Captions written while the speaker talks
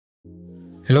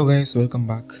Hello guys, welcome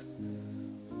back.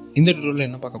 இந்த tutorial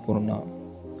என்ன பார்க்க போகிறோம்னா,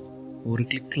 ஒரு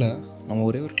கிளிக்கில் நம்ம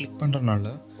ஒரே ஒரு கிளிக்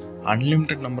பண்ணுறதுனால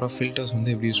அன்லிமிட்டெட் நம்பர் ஆஃப் ஃபில்டர்ஸ் வந்து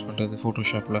எப்படி யூஸ் பண்ணுறது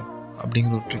ஃபோட்டோஷாப்பில்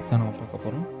அப்படிங்கிற ஒரு ட்ரிக் தான் நம்ம பார்க்க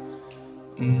போகிறோம்.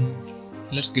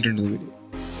 Let's get into the video.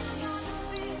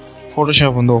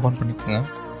 Photoshop வந்து ஓப்பன் பண்ணிக்கோங்க.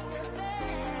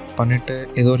 பண்ணிவிட்டு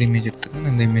ஏதோ ஒரு இமேஜ் எடுத்துக்கோங்க.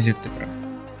 நான் இந்த இமேஜ் எடுத்துக்கிறேன்.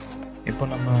 இப்போ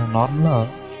நம்ம நார்மலாக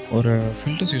ஒரு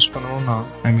ஃபில்டர்ஸ் யூஸ் பண்ணணும்னா,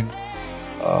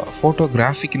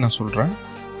 ஃபோட்டோகிராஃபிக்கு நான் சொல்கிறேன்.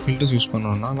 ஃபில்டர்ஸ் யூஸ்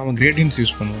பண்ணணும்னா நம்ம கிரேடியன்ஸ்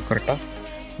யூஸ் பண்ணுவோம். கரெக்டாக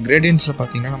கிரேடியன்ஸில்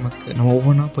பார்த்தீங்கன்னா நம்ம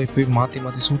ஒவ்வொன்றா போய்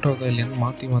மாற்றி சூட் ஆகுதா இல்லையான்னு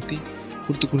மாற்றி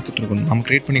கொடுத்துட்ருக்கணும். நம்ம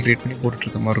க்ரியேட் பண்ணி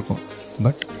போட்டுட்ருக்க மாதிரி இருக்கும்.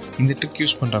 பட் இந்த ட்ரிக்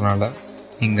யூஸ் பண்ணுறதுனால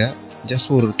நீங்கள் ஜஸ்ட்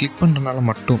ஒரு கிளிக் பண்ணுறதுனால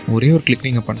மட்டும், ஒரே ஒரு கிளிக்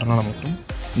நீங்கள் பண்ணுறதுனால மட்டும்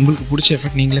உங்களுக்கு பிடிச்ச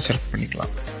எஃபெக்ட் நீங்களே செலக்ட்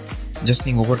பண்ணிக்கலாம். ஜஸ்ட்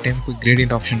நீங்கள் ஒவ்வொரு டைம் போய்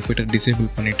கிரேடியன்ட் ஆப்ஷன் போய்ட்டு டிசேபிள்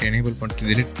பண்ணிவிட்டு, எனேபிள் பண்ணிட்டு,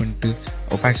 டெலிட் பண்ணிட்டு,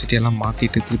 ஒபாசிட்டி எல்லாம்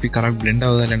மாற்றிட்டு, திருப்பி கரெக்ட் பிளெண்ட்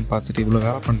ஆகுதா இல்லைன்னு பார்த்துட்டு இவ்வளோ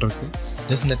வேலை பண்ணுறதுக்கு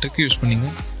ஜஸ்ட் இந்த ட்ரிக் யூஸ் பண்ணிங்க.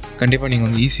 கண்டிப்பாக நீங்கள்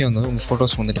வந்து ஈஸியாக வந்து உங்கள்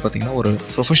ஃபோட்டோஸ் வந்துட்டு பார்த்திங்கன்னா ஒரு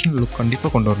ப்ரொஃபஷனல் லுக் கண்டிப்பாக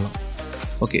கொண்டு வரலாம்.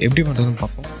 ஓகே, எப்படி பண்ணுறதுன்னு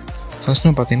பார்ப்போம். ஃபர்ஸ்ட்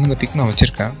நான் பார்த்தீங்கன்னா இந்த பிக் நான்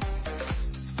வச்சுருக்கேன்.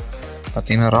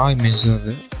 பார்த்தீங்கன்னா ரா இமேஜ்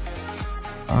அது.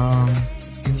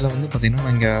 இதில் வந்து பார்த்திங்கன்னா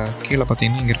நான் இங்கே கீழே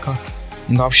பார்த்தீங்கன்னா இங்கே இருக்கா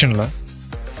இந்த ஆப்ஷனில்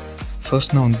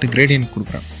ஃபர்ஸ்ட் நான் வந்துட்டு கிரேடியன்ட்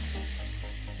கொடுக்குறேன்.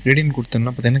 கிரேடியன்ட்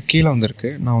கொடுத்தேன்னா பார்த்தீங்கன்னா கீழே வந்துருக்கு.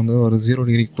 நான் வந்து ஒரு 0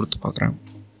 டிகிரி கொடுத்து பார்க்குறேன்.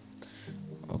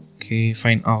 Okay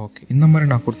fine. ஓகே, இந்த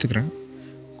மாதிரி நான் கொடுத்துக்கிறேன்.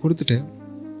 கொடுத்துட்டு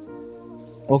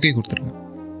ஓகே கொடுத்துருங்க.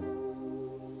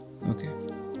 ஓகே,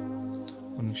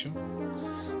 ஒரு நிமிஷம்.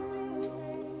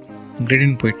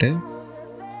 கிரேடியன்ட் போயிட்டு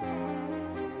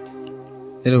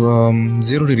இதில்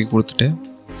 0 டிகிரி கொடுத்துட்டு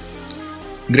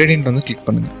கிரேடியன்ட் வந்து கிளிக்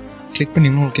பண்ணுங்கள். கிளிக்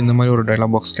பண்ணிங்கன்னா உங்களுக்கு இந்த மாதிரி ஒரு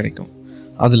டயலாக் பாக்ஸ் கிடைக்கும்.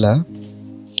 அதில்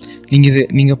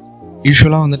நீங்கள்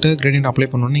யூஸ்வலாக வந்துட்டு கிரேடியன்ட் அப்ளை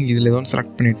பண்ணணும்னா நீங்கள் இதில் எதுவும்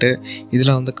செலக்ட் பண்ணிவிட்டு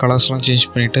இதில் வந்து கலர்ஸ்லாம்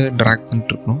சேஞ்ச் பண்ணிவிட்டு ட்ராக்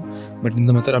பண்ணிட்டுருக்கணும். பட்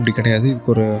இந்த மெத்தட் அப்படி கிடையாது.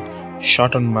 இதுக்கு ஒரு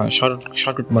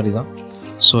ஷார்ட்கட் மாதிரி தான்.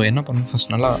 ஸோ என்ன பண்ணணும்,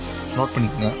 ஃபஸ்ட் நல்லா நோட்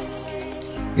பண்ணிக்கோங்க.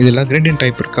 இதில் கிரேடியன்ட்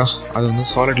டைப் இருக்கா, அது வந்து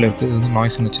சாலிடில் இருக்குது. இது வந்து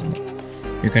நாய்ஸ்ன்னு வச்சுருங்க.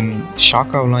 யூ கேன்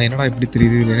ஷாக் ஆகலாம், என்னடா இப்படி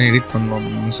தெரியுது, இல்லைன்னா எடிட் பண்ணணும்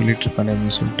அப்படின்னு சொல்லிட்டு இருக்கானே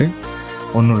அப்படின்னு சொல்லிட்டு.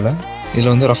 ஒன்றும் இல்லை,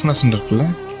 இதில் வந்து ரஃப்னஸ்ன்னு இருக்குல்ல,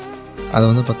 அதை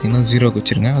வந்து பார்த்திங்கன்னா 0க்கு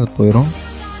வச்சுருங்க. அது போயிடும்.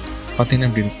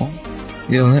 பார்த்திங்கன்னா இப்படி இருக்கும்.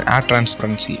 இது வந்து ஏர்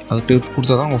டிரான்ஸ்பரன்சி அதுக்கு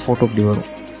கொடுத்தா தான் உங்கள் ஃபோட்டோ இப்படி வரும்.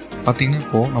 பார்த்திங்கன்னா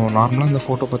இப்போது நம்ம நார்மலாக இந்த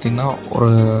ஃபோட்டோ பார்த்திங்கன்னா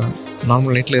ஒரு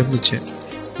நார்மல் லைட்டில் இருந்துச்சு.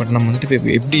 பட் நம்ம வந்துட்டு இப்போ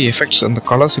எப்படி எஃபெக்ட்ஸ் அந்த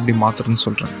கலர்ஸ் எப்படி மாற்றுறதுன்னு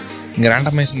சொல்கிறேன். இங்கே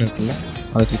ரேண்டமைஸ்ன்னு இருக்குல்ல,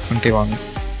 அதை கிளிக் பண்ணிட்டே வாங்க.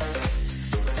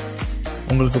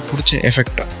 உங்களுக்கு பிடிச்ச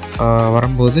எஃபெக்ட்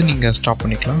வரும்போது நீங்கள் ஸ்டாப்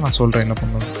பண்ணிக்கலாம். நான் சொல்கிறேன் என்ன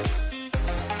பண்ணணும்.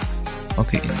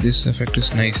 Okay, this effect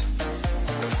is nice.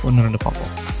 1-2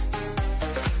 பார்ப்போம்.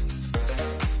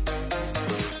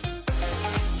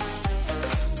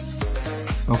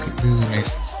 Okay, this is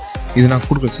nice. இது நான்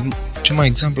கொடுக்குறேன் சும்மா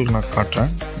எக்ஸாம்பிளுக்கு நான்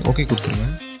காட்டுறேன். ஓகே கொடுத்துருங்க.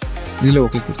 இதில்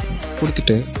ஓகே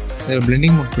கொடுத்துட்டு இதில்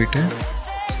பிளெண்டிங் மோட் போய்ட்டு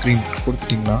ஸ்க்ரீன்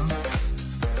கொடுத்துட்டிங்கன்னா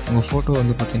உங்கள் ஃபோட்டோ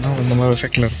வந்து பார்த்திங்கன்னா இந்த மாதிரி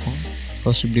எஃபெக்டில் இருக்கும்.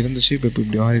 ஃபர்ஸ்ட் இப்படி இருந்துச்சு, இப்போ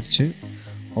இப்படி மாறிடுச்சு.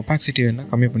 ஒபாசிட்டி வேணால்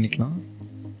கம்மி பண்ணிக்கலாம்.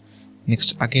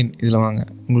 நெக்ஸ்ட் அகெயின் இதில் வாங்க.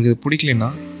 உங்களுக்கு இது பிடிக்கலன்னா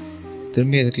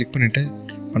திரும்பி அதை கிளிக் பண்ணிவிட்டு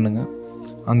பண்ணுங்கள்.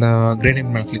 அந்த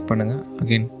கிரேடியன்ட் மேலே கிளிக் பண்ணுங்கள்.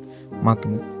 அகெயின்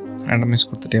மாற்றுங்க. ரேண்டமைஸ்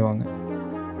கொடுத்துட்டே வாங்க.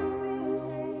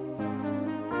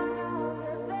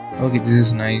 Okay, this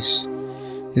is nice.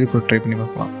 இதுக்கு ஒரு ட்ரை பண்ணி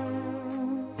பார்க்கலாம்.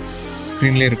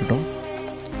 ஸ்க்ரீன்லேயே இருக்கட்டும்.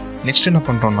 நெக்ஸ்ட் என்ன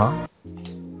பண்ணுறோன்னா,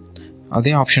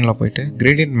 அதே ஆப்ஷனில் போய்ட்டு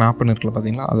கிரேடியன்ட் மேப்னு இருக்குல்ல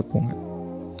பார்த்தீங்களா, அது போங்க.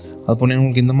 அது போனீங்கன்னா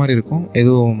உங்களுக்கு இந்த மாதிரி இருக்கும்.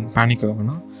 எதுவும் பேனிக்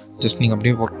ஆகுனா ஜஸ்ட் நீங்கள்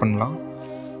அப்படியே ஒர்க் பண்ணலாம்.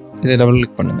 இதை டபுள்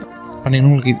கிளிக் பண்ணுங்கள். பண்ணிங்கன்னா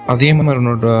உங்களுக்கு அதே மாதிரி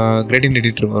என்னோட கிரேடியன்ட்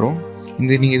எடிட்டர் வரும்.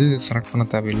 நீங்கள் எது செலக்ட் பண்ண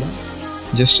தேவையில்லை.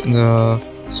 ஜஸ்ட் இந்த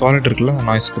சாலிட் இருக்குல்ல,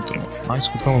 நாய்ஸ் கொடுத்துருங்க.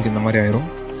 நாய்ஸ் கொடுத்தா உங்களுக்கு இந்த மாதிரி ஆயிரும்.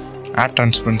 ஏர்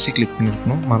டிரான்ஸ்பரன்சி கிளிக்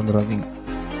பண்ணியிருக்கணும், மறந்துடாதீங்க.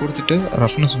 கொடுத்துட்டு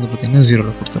ரஃப்னஸ் வந்து பார்த்திங்கன்னா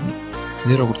 0ல் கொடுத்துருங்க.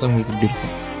 0 கொடுத்தா உங்களுக்கு இப்படி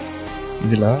இருக்கும்.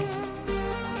 இதில்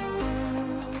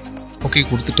ஓகே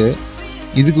கொடுத்துட்டு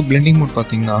இதுக்கு பிளெண்டிங் மோட்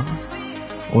பார்த்திங்கன்னா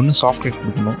ஒன்று சாஃப்ட்லைட்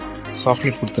கொடுக்கணும்.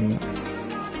 சாஃப்ட்லைட் கொடுத்துருங்க.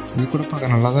 இது கூட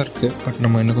பார்க்க நல்லா தான் இருக்குது. பட்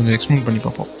நம்ம இன்னும் கொஞ்சம் எக்ஸ்பிளைன் பண்ணி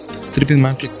பார்ப்போம். திருப்பி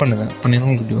மேலே கிளிக் பண்ணுங்கள். பண்ணிங்கன்னா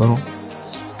உங்களுக்கு இப்படி வரும்.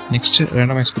 நெக்ஸ்ட்டு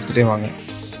ரேண்டமைஸ் கொடுத்துட்டே வாங்க.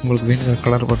 உங்களுக்கு வேணுங்கிற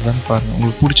கலர் வருதான்னு பாருங்கள்.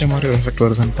 உங்களுக்கு பிடிச்ச மாதிரி ஒரு எஃபெக்ட்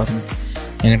வருதான்னு பாருங்கள்.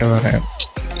 என்கிட்ட வேறு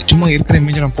சும்மா இருக்கிற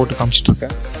இமேஜை நான் போட்டு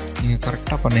காமிச்சிட்ருக்கேன். நீங்கள்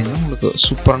கரெக்டாக பண்ணிங்கன்னா உங்களுக்கு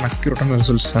சூப்பரான அக்யூரேட்டான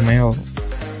ரிசல்ட்ஸ் செம்மையாக வரும்.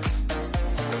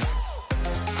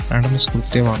 ரேண்டமைஸ்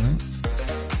கொடுத்துட்டே வாங்க.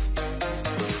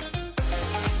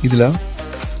 இதில்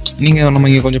நம்ம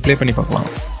இங்கே கொஞ்சம் ப்ளே பண்ணி பார்க்கலாம்.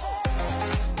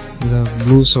 இதில்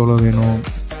ப்ளூஸ் எவ்வளோ வேணும்,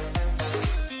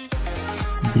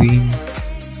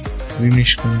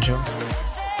 க்ரீனிஷ் கொஞ்சம்,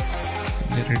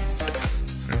 இந்த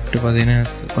ரெட்டு பார்த்தீங்கன்னா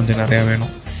கொஞ்சம் நிறையா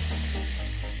வேணும்.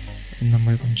 இந்த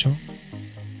மாதிரி கொஞ்சம்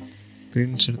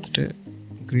க்ரீன்ஸ் எடுத்துகிட்டு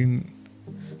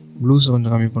ப்ளூஸ்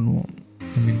கொஞ்சம் கம்மி பண்ணுவோம்.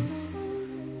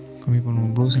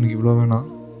 ப்ளூஸ் எனக்கு இவ்வளோ வேணாம்.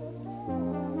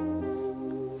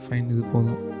 ஃபைன், இது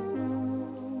போதும்.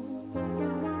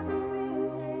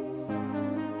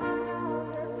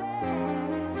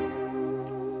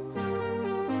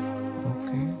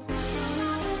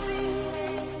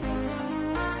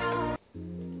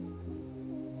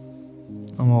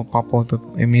 நம்ம பார்ப்போம் இப்போ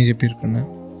இமேஜ் எப்படி இருக்குன்னு.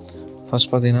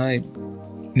 ஃபஸ்ட் பார்த்தீங்கன்னா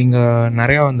நீங்கள்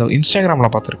நிறையா அந்த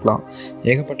இன்ஸ்டாகிராமில் பார்த்துருக்கலாம்.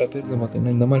 ஏகப்பட்ட பேர்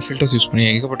பார்த்தீங்கன்னா இந்த மாதிரி ஃபில்டர்ஸ் யூஸ் பண்ணி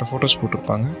ஏகப்பட்ட ஃபோட்டோஸ்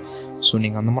போட்டிருப்பாங்க. ஸோ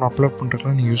நீங்கள் அந்த மாதிரி அப்லோட்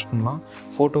பண்ணுறதுக்குலாம் நீங்கள் யூஸ் பண்ணலாம்.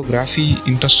 ஃபோட்டோகிராஃபி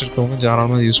இன்ட்ரெஸ்ட் இருக்கவங்க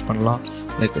தாராளமாக யூஸ் பண்ணலாம்.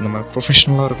 லைக் இந்த மாதிரி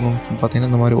ப்ரொஃபஷனலாக இருக்கணும் பார்த்தீங்கன்னா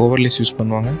இந்த மாதிரி ஓவர்லேஸ் யூஸ்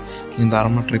பண்ணுவாங்க. நீங்கள்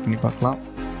தாராளமாக ட்ரை பண்ணி பார்க்கலாம்.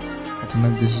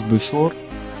 பார்த்தீங்கன்னா this is before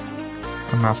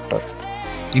and after.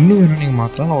 இன்னும் வேணும் நீங்கள்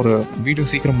மாற்றலாம். நான் ஒரு வீடியோ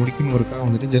சீக்கிரம் முடிக்கணும் இருக்கா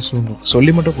வந்துட்டு ஜஸ்ட் உங்களுக்கு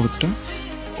சொல்லி மட்டும் கொடுத்துட்டு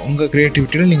உங்கள்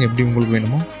க்ரியேட்டிவிட்டியில் நீங்கள் எப்படி உங்களுக்கு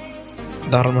வேணுமோ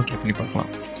தாராளமாக ட்ரை பண்ணி பார்க்கலாம்.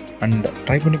 அண்ட்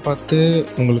ட்ரை பண்ணி பார்த்து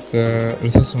உங்களுக்கு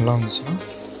ரிசல்ட்ஸ் நல்லா வந்துச்சுன்னா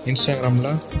இன்ஸ்டாகிராமில்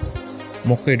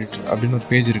மொக்க எடிட்டர் அப்படின்னு ஒரு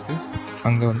பேஜ் இருக்குது,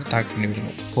 அங்கே வந்து டேக் பண்ணி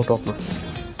விடுங்க, ஃபோட்டோ அப்லோட் பண்ணுங்க.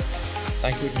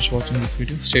 தேங்க்யூ வெரி மச் வாட்சிங் this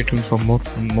video. Stay tune for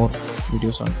more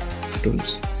videos on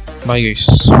tutorials. Bye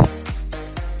guys.